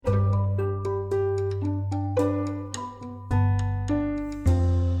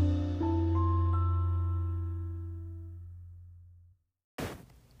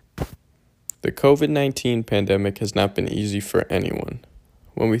The COVID-19 pandemic has not been easy for anyone.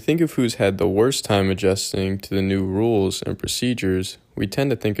 When we think of who's had the worst time adjusting to the new rules and procedures, we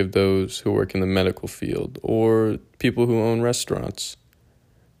tend to think of those who work in the medical field or people who own restaurants.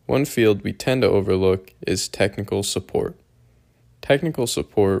 One field we tend to overlook is technical support. Technical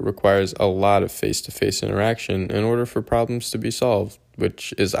support requires a lot of face-to-face interaction in order for problems to be solved,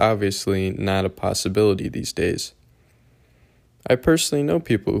 which is obviously not a possibility these days. I personally know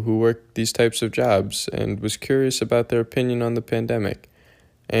people who work these types of jobs and was curious about their opinion on the pandemic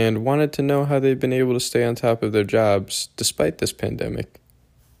and wanted to know how they've been able to stay on top of their jobs despite this pandemic.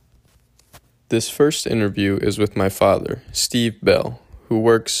 This first interview is with my father, Steve Bell, who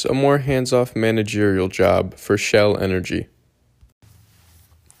works a more hands-off managerial job for Shell Energy.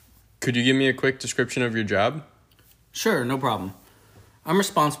 Could you give me a quick description of your job? Sure, no problem. I'm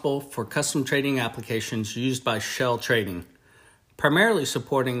responsible for custom trading applications used by Shell Trading, primarily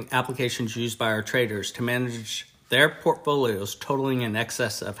supporting applications used by our traders to manage their portfolios totaling in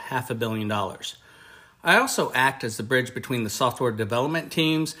excess of $500 million. I also act as the bridge between the software development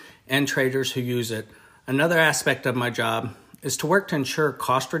teams and traders who use it. Another aspect of my job is to work to ensure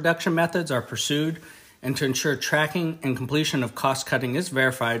cost reduction methods are pursued and to ensure tracking and completion of cost cutting is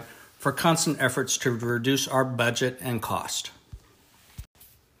verified for constant efforts to reduce our budget and cost.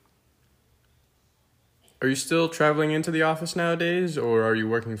 Are you still traveling into the office nowadays, or are you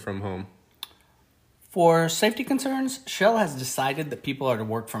working from home? For safety concerns, Shell has decided that people are to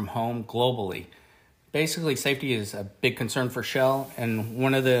work from home globally. Basically, safety is a big concern for Shell, and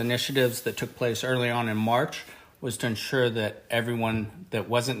one of the initiatives that took place early on in March was to ensure that everyone that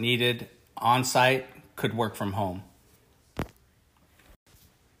wasn't needed on site could work from home.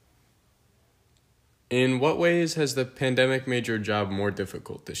 In what ways has the pandemic made your job more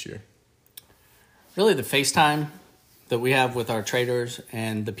difficult this year? Really, the FaceTime that we have with our traders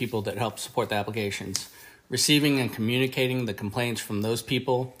and the people that help support the applications. Receiving and communicating the complaints from those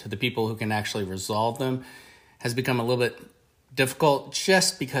people to the people who can actually resolve them has become a little bit difficult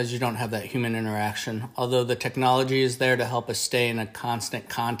just because you don't have that human interaction. Although the technology is there to help us stay in a constant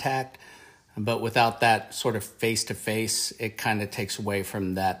contact, but without that sort of face-to-face, it kind of takes away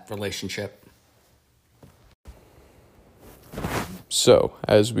from that relationship. So,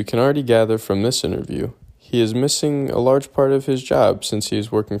 as we can already gather from this interview, he is missing a large part of his job since he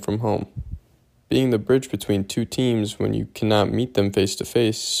is working from home. Being the bridge between two teams when you cannot meet them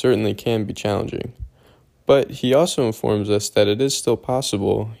face-to-face certainly can be challenging. But he also informs us that it is still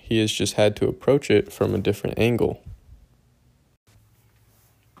possible, he has just had to approach it from a different angle.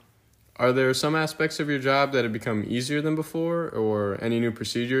 Are there some aspects of your job that have become easier than before, or any new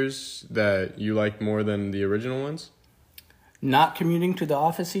procedures that you like more than the original ones? Not commuting to the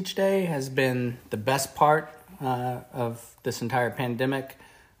office each day has been the best part of this entire pandemic.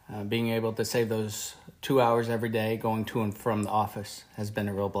 Being able to save those 2 hours every day going to and from the office has been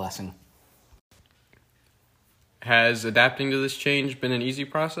a real blessing. Has adapting to this change been an easy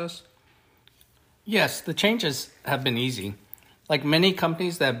process? Yes, the changes have been easy. Like many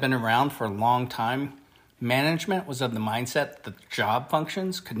companies that have been around for a long time, management was of the mindset that job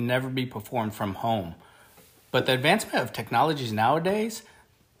functions could never be performed from home. But the advancement of technologies nowadays,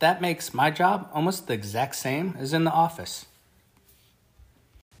 that makes my job almost the exact same as in the office.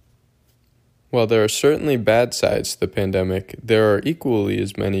 While there are certainly bad sides to the pandemic, there are equally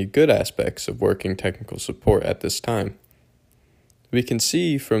as many good aspects of working technical support at this time. We can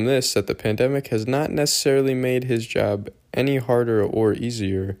see from this that the pandemic has not necessarily made his job any harder or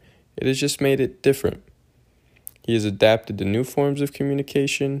easier, it has just made it different. He has adapted to new forms of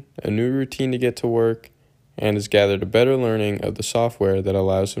communication, a new routine to get to work, and has gathered a better learning of the software that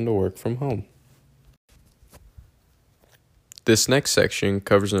allows him to work from home. This next section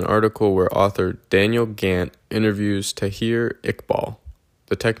covers an article where author Daniel Gant interviews Tahir Iqbal,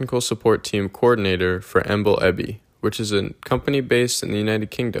 the technical support team coordinator for Emble Ebi, which is a company based in the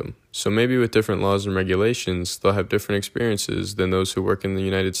United Kingdom, so maybe with different laws and regulations, they'll have different experiences than those who work in the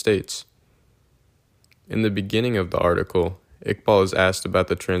United States. In the beginning of the article, Iqbal is asked about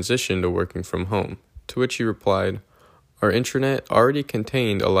the transition to working from home, to which he replied, "Our intranet already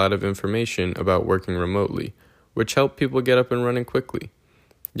contained a lot of information about working remotely, which helped people get up and running quickly.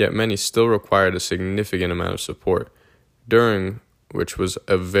 Yet many still required a significant amount of support, during which was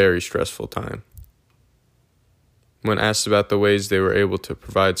a very stressful time." When asked about the ways they were able to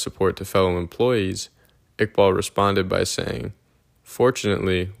provide support to fellow employees, Iqbal responded by saying,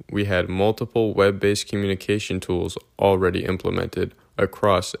 "Fortunately, we had multiple web-based communication tools already implemented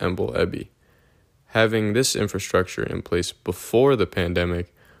across Emble Ebi. Having this infrastructure in place before the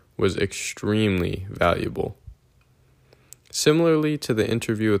pandemic was extremely valuable." Similarly to the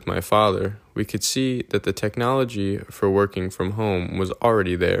interview with my father, we could see that the technology for working from home was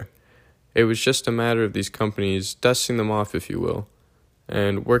already there. It was just a matter of these companies dusting them off, if you will,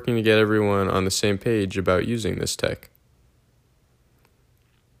 and working to get everyone on the same page about using this tech.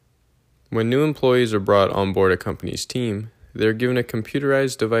 When new employees are brought on board a company's team, they're given a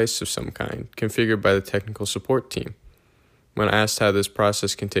computerized device of some kind, configured by the technical support team. When asked how this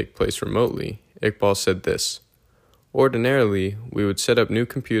process can take place remotely, Iqbal said this: "Ordinarily, we would set up new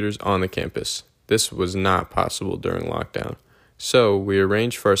computers on the campus. This was not possible during lockdown, so we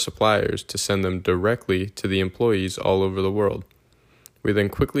arranged for our suppliers to send them directly to the employees all over the world. We then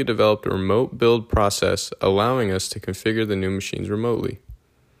quickly developed a remote build process allowing us to configure the new machines remotely."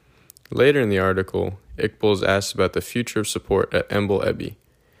 Later in the article, Iqbal is asked about the future of support at Embel Ebi.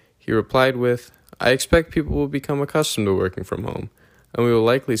 He replied with, "I expect people will become accustomed to working from home, and we will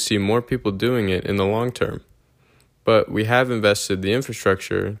likely see more people doing it in the long term. But we have invested the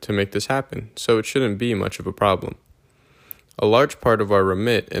infrastructure to make this happen, so it shouldn't be much of a problem. A large part of our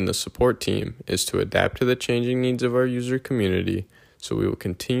remit in the support team is to adapt to the changing needs of our user community, so we will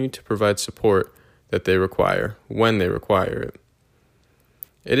continue to provide support that they require, when they require it."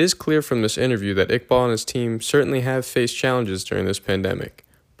 It is clear from this interview that Iqbal and his team certainly have faced challenges during this pandemic,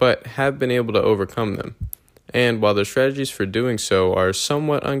 but have been able to overcome them. And while their strategies for doing so are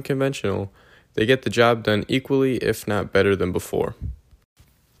somewhat unconventional, they get the job done equally, if not better than before.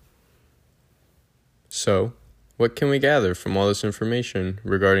 So, what can we gather from all this information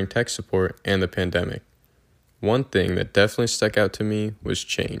regarding tech support and the pandemic? One thing that definitely stuck out to me was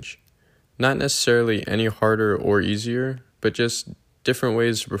change. Not necessarily any harder or easier, but just different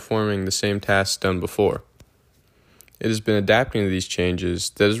ways of performing the same tasks done before. It has been adapting to these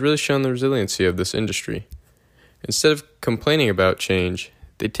changes that has really shown the resiliency of this industry. Instead of complaining about change,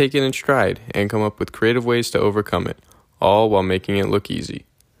 they take it in stride and come up with creative ways to overcome it, all while making it look easy.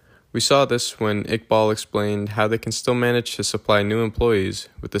 We saw this when Iqbal explained how they can still manage to supply new employees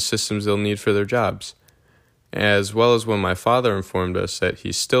with the systems they'll need for their jobs, as well as when my father informed us that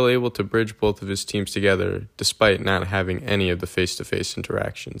he's still able to bridge both of his teams together despite not having any of the face-to-face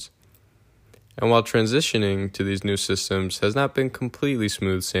interactions. And while transitioning to these new systems has not been completely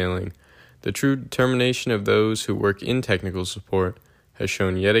smooth sailing, the true determination of those who work in technical support has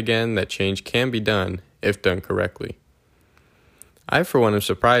shown yet again that change can be done if done correctly. I, for one, am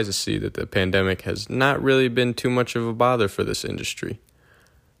surprised to see that the pandemic has not really been too much of a bother for this industry.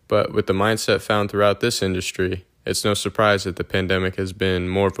 But with the mindset found throughout this industry, it's no surprise that the pandemic has been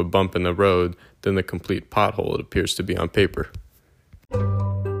more of a bump in the road than the complete pothole it appears to be on paper.